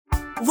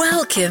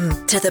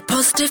Welcome to the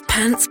Positive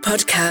Pants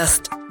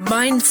Podcast.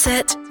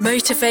 Mindset,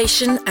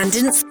 motivation and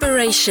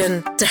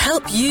inspiration to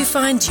help you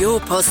find your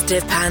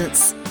positive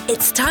pants.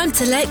 It's time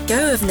to let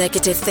go of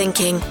negative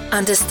thinking,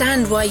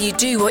 understand why you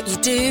do what you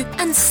do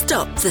and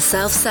stop the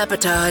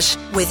self-sabotage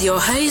with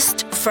your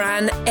host,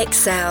 Fran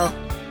Excel.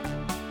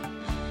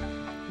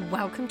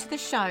 Welcome to the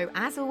show.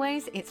 As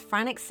always, it's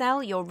Fran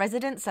Excel, your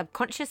resident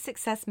subconscious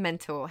success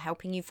mentor,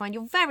 helping you find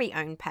your very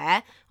own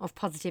pair of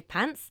positive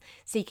pants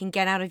so you can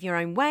get out of your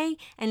own way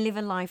and live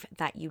a life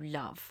that you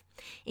love.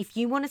 If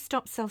you want to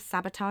stop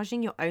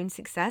self-sabotaging your own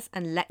success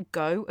and let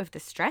go of the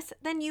stress,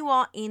 then you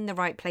are in the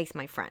right place,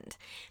 my friend.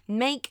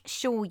 Make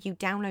sure you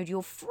download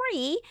your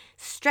free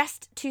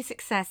Stressed to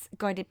Success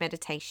guided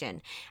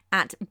meditation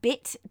at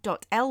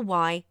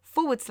bit.ly/stress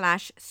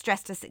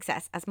to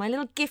success as my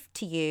little gift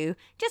to you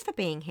just for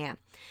being here.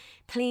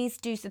 Please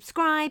do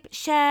subscribe,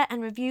 share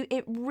and review.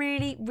 It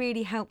really,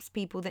 really helps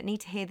people that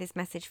need to hear this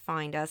message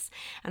find us,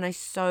 and I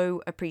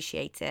so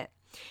appreciate it.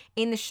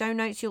 In the show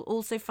notes, you'll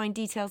also find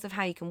details of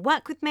how you can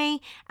work with me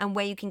and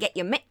where you can get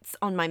your mitts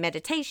on my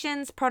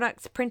meditations,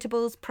 products,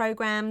 printables,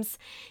 programs.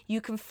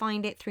 You can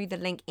find it through the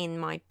link in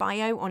my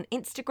bio on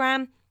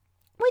Instagram,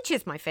 which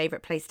is my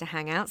favorite place to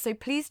hang out. So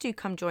please do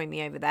come join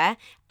me over there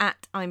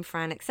at I'm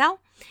Fran Excel.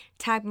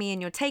 Tag me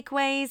in your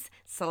takeaways,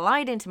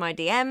 slide into my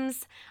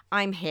DMs.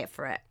 I'm here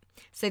for it.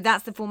 So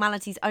that's the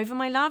formalities over,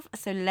 my love.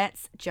 So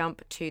let's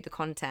jump to the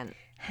content.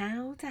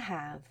 How to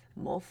have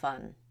more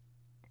fun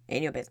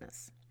in your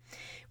business.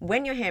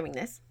 When you're hearing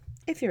this,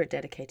 if you're a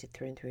dedicated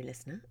through and through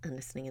listener and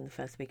listening in the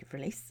first week of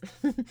release,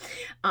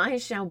 I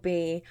shall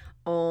be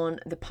on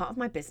the part of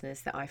my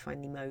business that I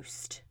find the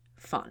most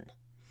fun,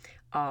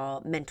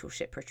 our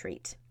mentorship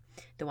retreat,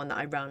 the one that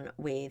I run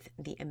with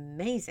the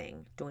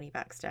amazing Dawnie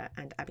Baxter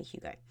and Abby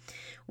Hugo.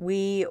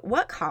 We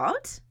work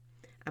hard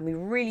and we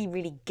really,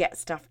 really get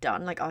stuff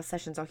done. Like, our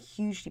sessions are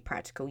hugely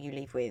practical. You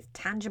leave with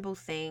tangible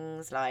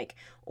things like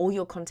all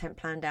your content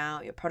planned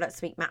out, your product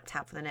suite mapped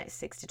out for the next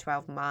 6 to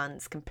 12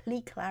 months,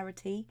 complete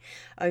clarity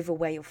over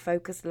where your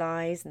focus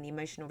lies and the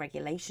emotional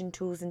regulation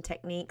tools and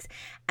techniques.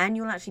 And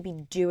you'll actually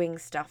be doing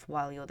stuff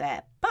while you're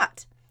there.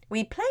 But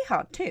we play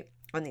hard too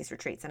on these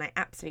retreats, and I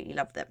absolutely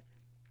love them.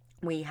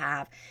 We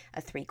have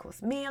a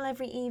 3-course meal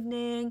every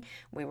evening.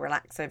 We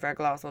relax over a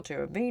glass or two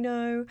of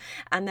vino.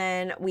 And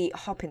then we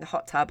hop in the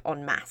hot tub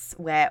en masse,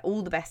 where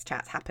all the best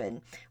chats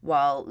happen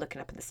while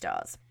looking up at the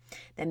stars.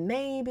 There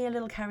may be a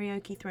little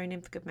karaoke thrown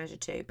in for good measure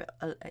too, but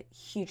a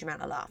huge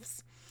amount of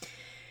laughs.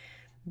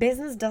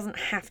 Business doesn't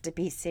have to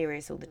be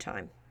serious all the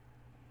time.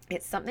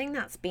 It's something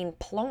that's been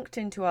plonked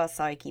into our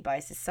psyche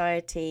by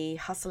society,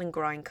 hustle and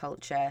grind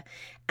culture,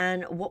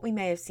 and what we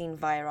may have seen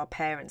via our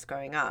parents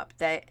growing up,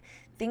 that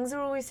things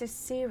are always so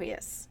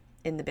serious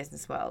in the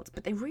business world,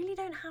 but they really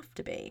don't have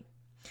to be.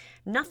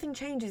 Nothing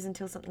changes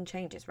until something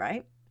changes,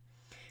 right?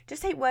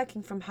 Just take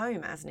working from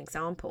home as an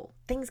example.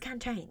 Things can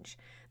change.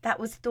 That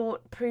was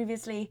thought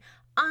previously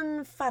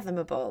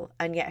unfathomable,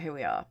 and yet here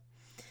we are.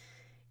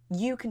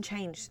 You can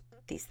change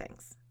these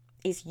things.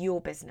 It's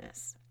your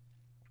business.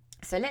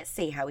 So let's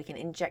see how we can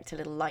inject a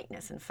little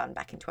lightness and fun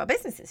back into our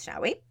businesses,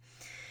 shall we?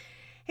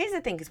 Here's the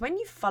thing, because when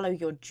you follow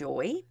your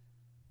joy,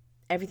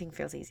 everything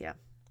feels easier,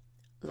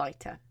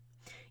 lighter.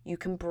 You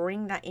can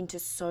bring that into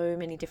so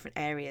many different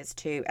areas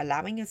too,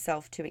 allowing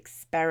yourself to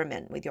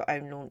experiment with your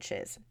own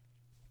launches,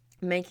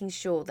 making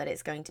sure that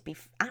it's going to be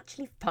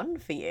actually fun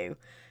for you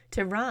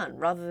to run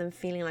rather than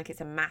feeling like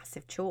it's a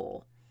massive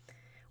chore.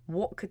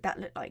 What could that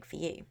look like for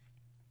you?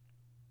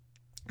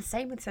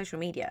 Same with social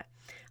media.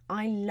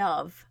 I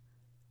love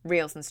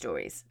Reels and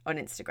stories on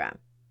Instagram.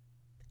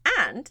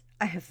 And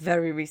I have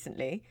very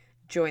recently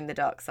joined the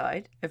dark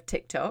side of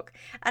TikTok,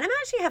 and I'm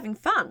actually having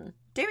fun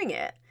doing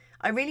it.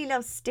 I really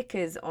love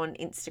stickers on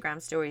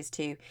Instagram stories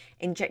to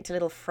inject a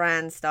little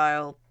Fran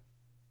style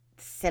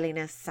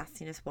silliness,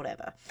 sassiness,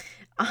 whatever.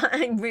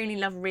 I really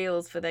love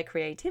Reels for their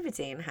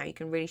creativity and how you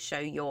can really show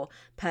your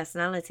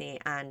personality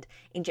and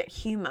inject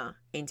humor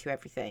into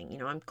everything. You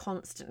know, I'm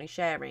constantly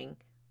sharing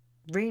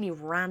really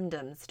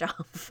random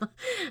stuff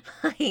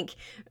like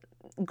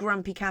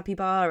grumpy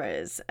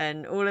capybaras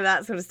and all of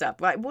that sort of stuff,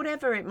 like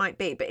whatever it might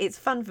be, but it's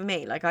fun for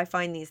me. Like, I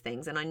find these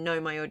things and I know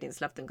my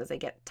audience love them because they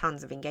get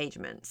tons of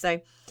engagement. So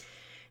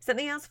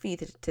something else for you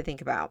to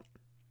think about.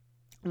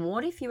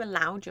 What if you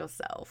allowed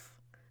yourself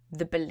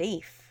the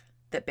belief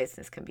that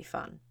business can be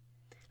fun?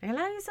 Like,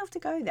 allow yourself to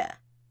go there.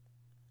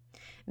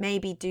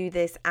 Maybe do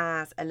this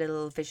as a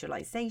little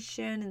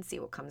visualization and see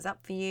what comes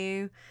up for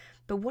you.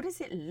 But what does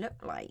it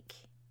look like?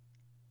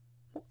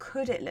 What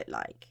could it look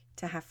like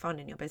to have fun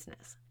in your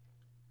business?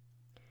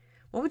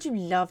 What would you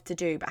love to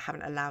do but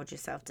haven't allowed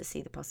yourself to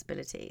see the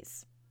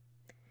possibilities?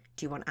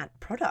 Do you want to add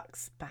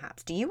products,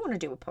 perhaps? Do you want to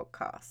do a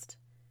podcast?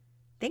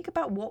 Think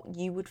about what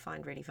you would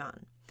find really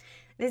fun.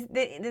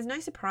 There's no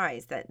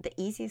surprise that the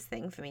easiest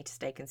thing for me to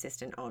stay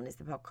consistent on is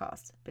the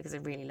podcast, because I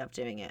really love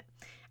doing it.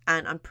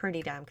 And I'm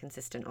pretty damn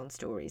consistent on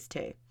stories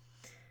too.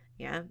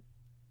 Yeah.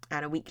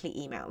 And a weekly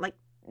email. Like,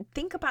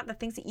 think about the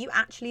things that you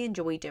actually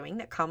enjoy doing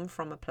that come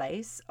from a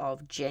place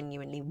of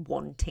genuinely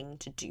wanting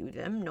to do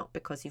them, not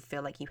because you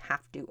feel like you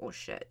have to or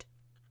should.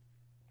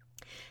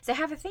 So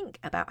have a think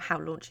about how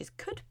launches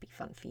could be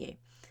fun for you.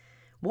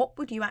 What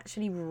would you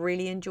actually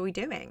really enjoy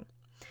doing?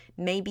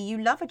 Maybe you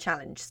love a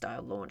challenge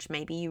style launch.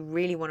 Maybe you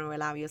really want to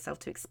allow yourself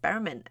to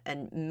experiment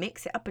and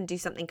mix it up and do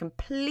something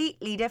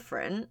completely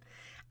different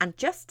and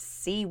just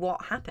see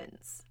what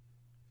happens.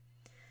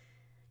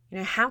 You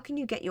know, how can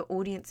you get your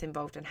audience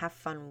involved and have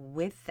fun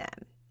with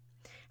them?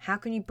 How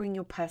can you bring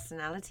your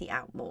personality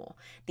out more?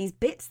 These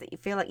bits that you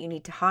feel like you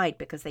need to hide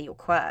because they're your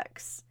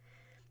quirks.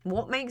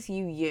 What makes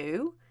you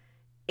you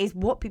is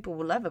what people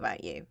will love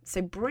about you.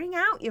 So bring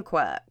out your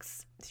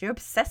quirks. If you're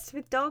obsessed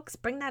with dogs,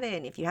 bring that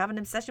in. If you have an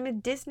obsession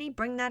with Disney,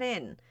 bring that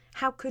in.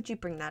 How could you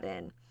bring that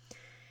in?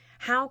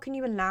 How can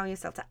you allow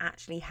yourself to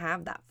actually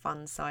have that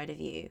fun side of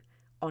you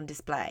on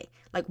display?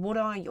 Like, what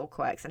are your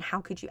quirks and how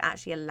could you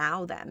actually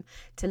allow them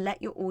to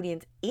let your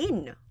audience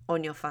in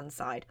on your fun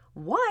side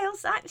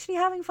whilst actually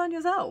having fun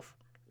yourself?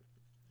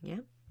 Yeah.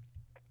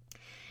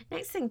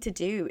 Next thing to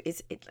do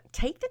is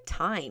take the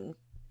time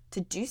to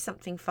do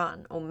something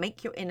fun or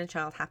make your inner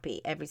child happy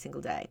every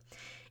single day.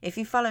 If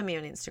you follow me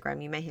on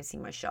Instagram, you may have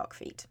seen my shark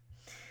feet.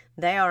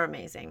 They are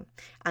amazing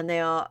and they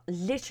are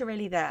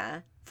literally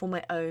there for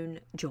my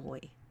own joy.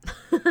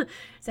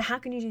 So how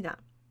can you do that?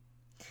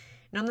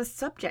 And on the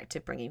subject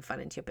of bringing fun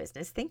into your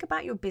business, think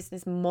about your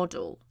business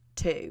model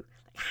too.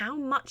 Like, how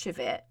much of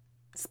it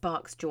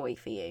sparks joy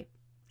for you,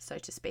 so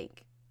to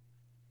speak?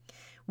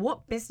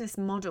 What business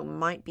model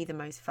might be the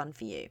most fun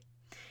for you?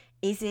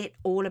 Is it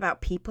all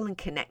about people and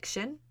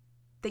connection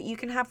that you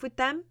can have with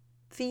them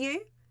for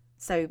you?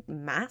 So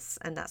mass,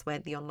 and that's where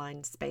the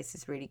online space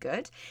is really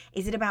good.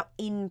 Is it about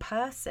in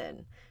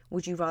person?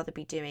 Would you rather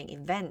be doing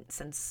events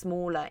and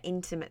smaller,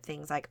 intimate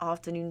things like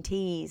afternoon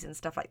teas and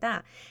stuff like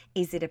that?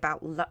 Is it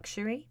about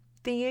luxury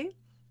for you?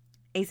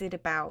 Is it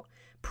about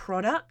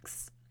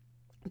products?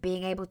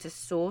 Being able to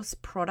source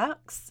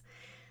products?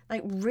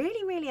 Like,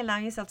 really, really allow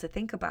yourself to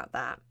think about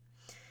that.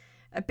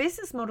 A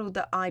business model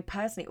that I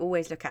personally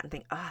always look at and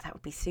think, oh, that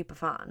would be super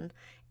fun,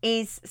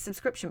 is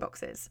subscription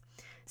boxes.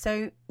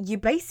 So you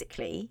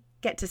basically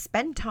get to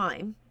spend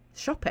time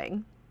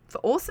shopping for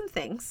awesome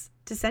things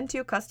to send to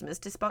your customers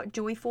to spark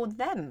joy for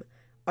them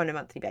on a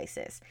monthly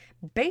basis.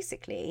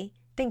 Basically,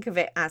 think of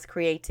it as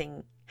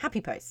creating Happy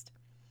Post.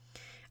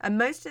 And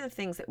most of the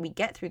things that we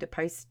get through the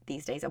post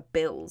these days are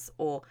bills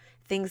or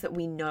things that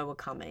we know are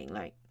coming.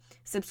 Like,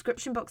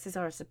 subscription boxes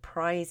are a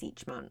surprise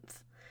each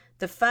month.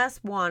 The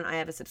first one I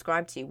ever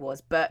subscribed to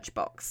was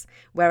Birchbox,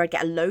 where I'd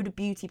get a load of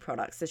beauty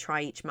products to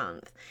try each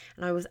month.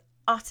 And I was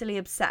utterly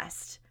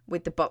obsessed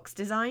with the box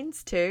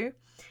designs too.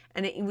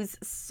 And it was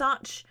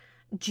such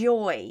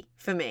joy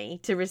for me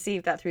to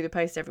receive that through the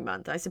post every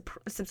month. I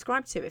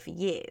subscribed to it for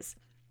years.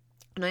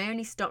 And I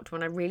only stopped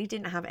when I really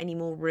didn't have any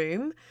more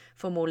room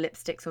for more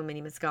lipsticks or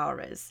mini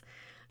mascaras.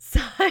 So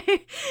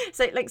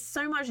like,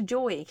 so much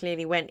joy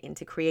clearly went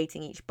into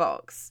creating each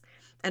box.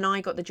 And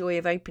I got the joy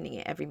of opening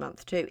it every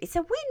month too. It's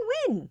a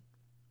win-win.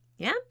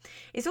 Yeah.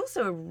 It's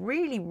also a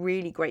really,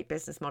 really great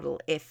business model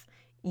if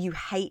you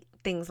hate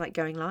things like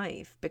going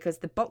live, because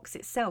the box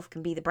itself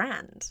can be the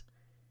brand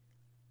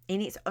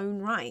in its own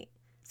right.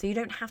 So you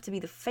don't have to be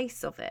the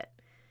face of it,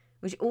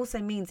 which also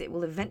means it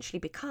will eventually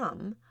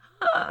become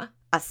a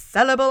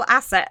sellable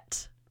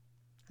asset.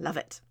 Love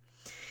it.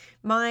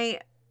 My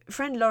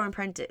friend Lauren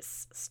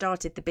Prentice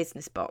started the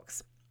Business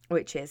Box,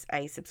 which is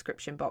a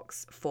subscription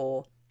box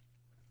for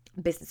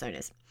business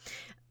owners,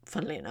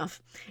 funnily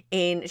enough.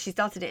 She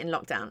started it in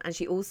lockdown, and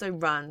she also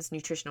runs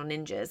Nutritional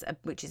Ninjas,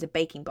 which is a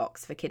baking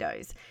box for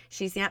kiddos.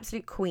 She's the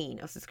absolute queen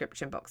of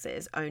subscription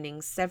boxes,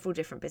 owning several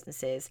different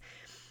businesses,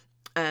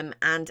 and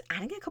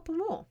adding a couple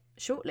more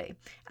shortly.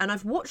 And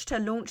I've watched her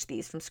launch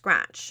these from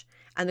scratch,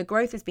 and the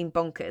growth has been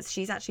bonkers.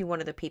 She's actually one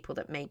of the people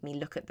that made me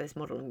look at this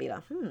model and be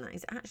like, that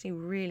is actually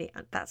really,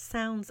 that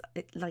sounds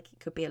like it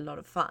could be a lot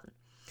of fun.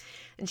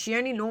 And she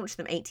only launched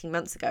them 18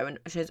 months ago, and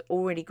she has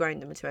already grown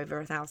them to over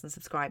 1,000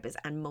 subscribers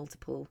and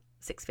multiple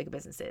six-figure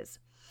businesses.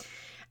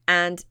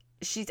 And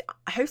she's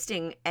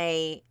hosting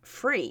a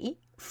free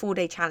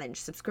 4-day challenge,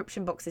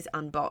 Subscription Boxes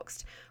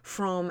Unboxed,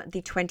 from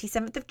the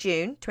 27th of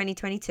June,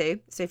 2022.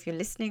 So if you're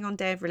listening on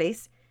day of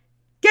release,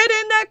 get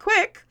in there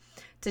quick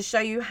to show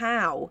you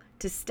how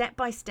to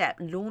step-by-step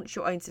launch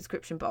your own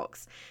subscription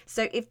box.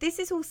 So if this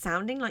is all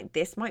sounding like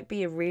this might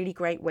be a really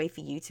great way for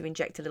you to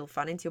inject a little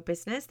fun into your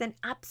business, then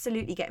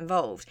absolutely get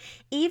involved.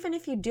 Even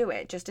if you do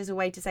it just as a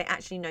way to say,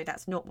 actually, no,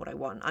 that's not what I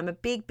want. I'm a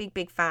big, big,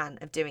 big fan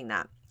of doing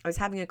that. I was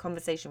having a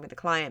conversation with a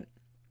client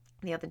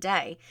the other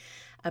day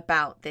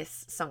about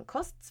this sunk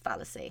costs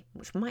fallacy,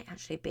 which might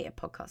actually be a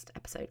podcast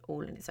episode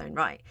all in its own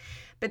right.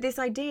 But this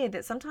idea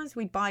that sometimes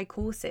we buy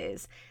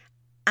courses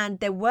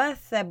and they're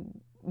worth their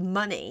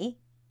money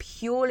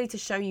purely to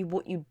show you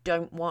what you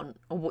don't want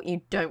or what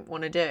you don't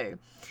want to do.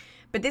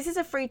 But this is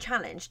a free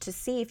challenge to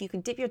see if you can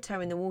dip your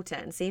toe in the water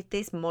and see if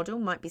this model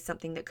might be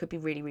something that could be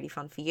really, really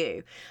fun for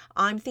you.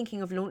 I'm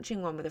thinking of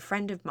launching one with a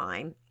friend of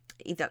mine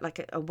either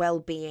like a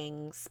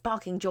well-being,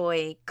 sparking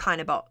joy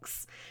kind of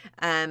box.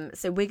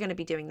 So we're going to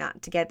be doing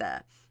that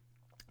together,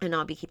 and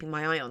I'll be keeping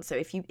my eye on. So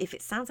if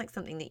it sounds like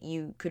something that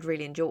you could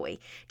really enjoy,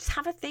 just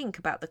have a think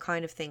about the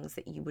kind of things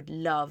that you would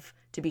love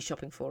to be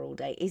shopping for all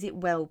day. Is it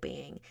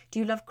well-being? Do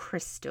you love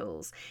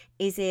crystals?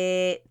 Is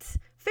it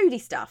foodie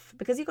stuff?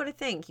 Because you've got to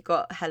think, you've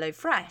got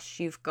HelloFresh,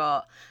 you've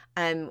got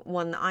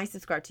one that I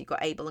subscribe to, you've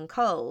got Abel and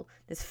Cole.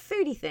 There's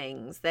foodie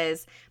things,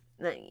 there's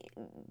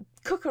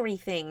cookery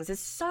things, there's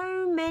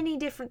so many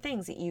different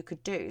things that you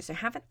could do. So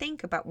have a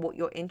think about what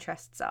your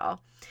interests are,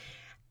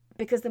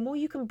 because the more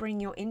you can bring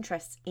your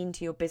interests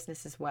into your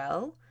business as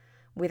well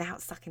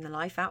without sucking the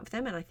life out of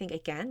them, and I think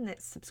again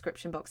that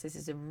subscription boxes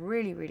is a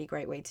really, really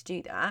great way to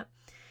do that,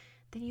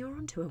 then you're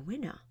onto a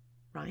winner,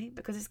 right?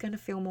 Because it's going to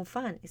feel more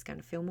fun, it's going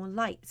to feel more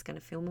light, it's going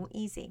to feel more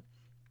easy.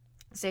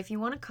 So if you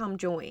want to come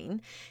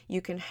join,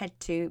 you can head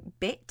to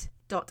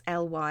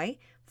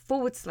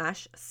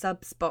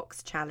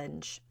bit.ly/subsbox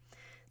challenge.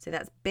 So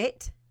that's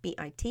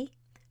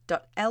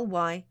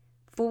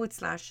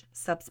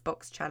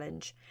bit.ly/subsbox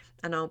challenge.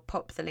 And I'll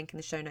pop the link in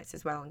the show notes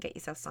as well and get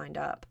yourself signed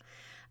up.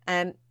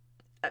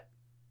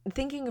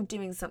 Thinking of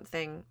doing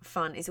something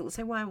fun is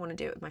also why I want to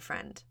do it with my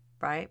friend,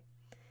 right?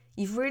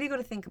 You've really got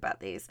to think about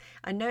these.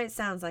 I know it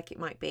sounds like it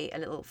might be a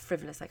little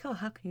frivolous, like, oh,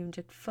 how can you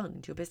inject fun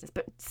into your business?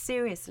 But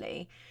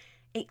seriously,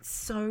 it's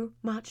so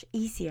much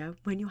easier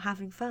when you're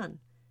having fun,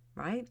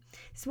 right?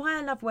 It's why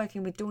I love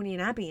working with Dawny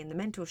and Abby in the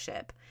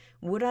mentorship.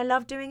 Would I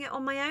love doing it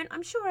on my own?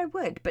 I'm sure I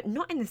would, but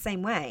not in the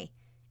same way.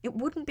 It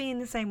wouldn't be in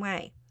the same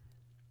way.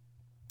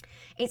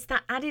 It's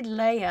that added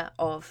layer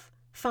of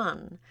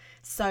fun.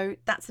 So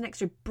that's an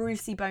extra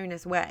Brucey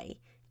bonus way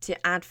to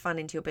add fun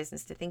into your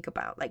business to think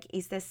about. Like,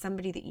 is there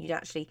somebody that you'd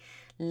actually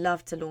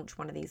love to launch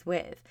one of these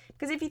with?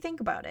 Because if you think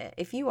about it,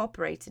 if you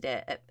operated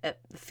it at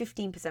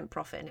 15%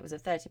 profit and it was a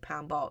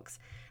 £30 box,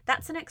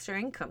 that's an extra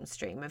income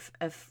stream of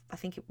I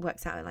think it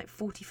works out at like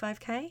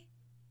 45k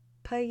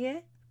per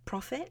year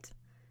profit.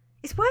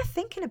 It's worth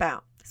thinking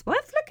about. It's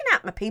worth looking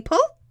at, my people.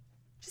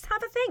 Just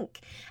have a think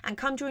and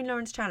come join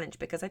Lauren's challenge,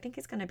 because I think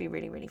it's going to be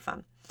really, really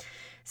fun.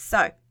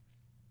 So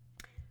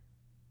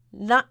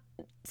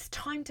it's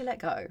time to let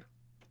go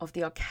of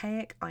the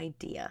archaic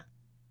idea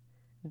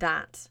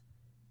that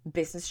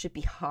business should be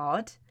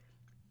hard,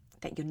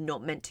 that you're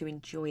not meant to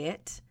enjoy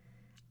it,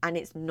 and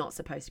it's not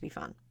supposed to be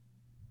fun.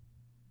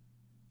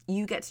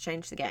 You get to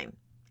change the game.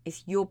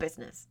 It's your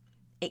business.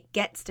 It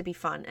gets to be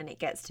fun and it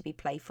gets to be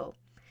playful.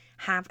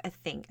 Have a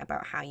think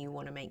about how you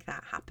want to make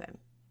that happen,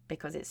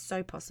 because it's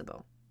so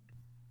possible.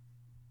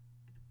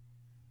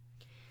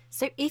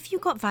 So if you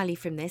got value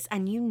from this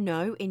and you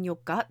know in your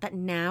gut that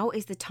now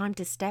is the time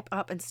to step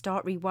up and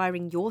start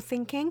rewiring your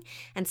thinking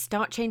and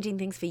start changing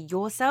things for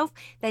yourself,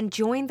 then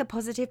join the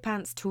Positive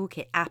Pants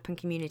Toolkit app and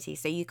community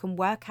so you can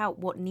work out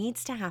what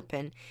needs to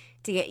happen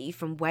to get you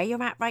from where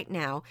you're at right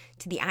now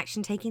to the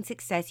action-taking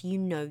success you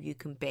know you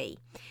can be.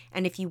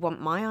 And if you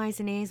want my eyes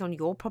and ears on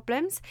your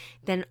problems,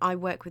 then I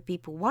work with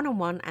people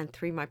one-on-one and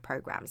through my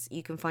programs.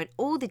 You can find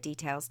all the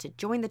details to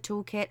join the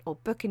toolkit or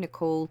book in a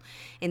call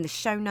in the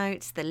show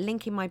notes, the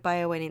link in my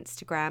bio on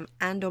Instagram,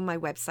 and on my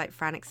website,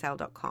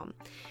 franexcel.com.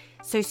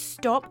 So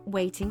stop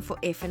waiting for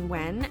if and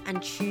when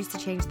and choose to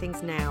change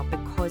things now,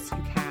 because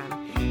you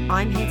can.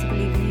 I'm here to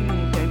believe in you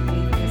when you don't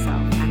believe in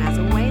yourself. And as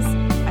always,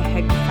 I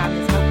hope you found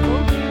this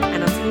helpful.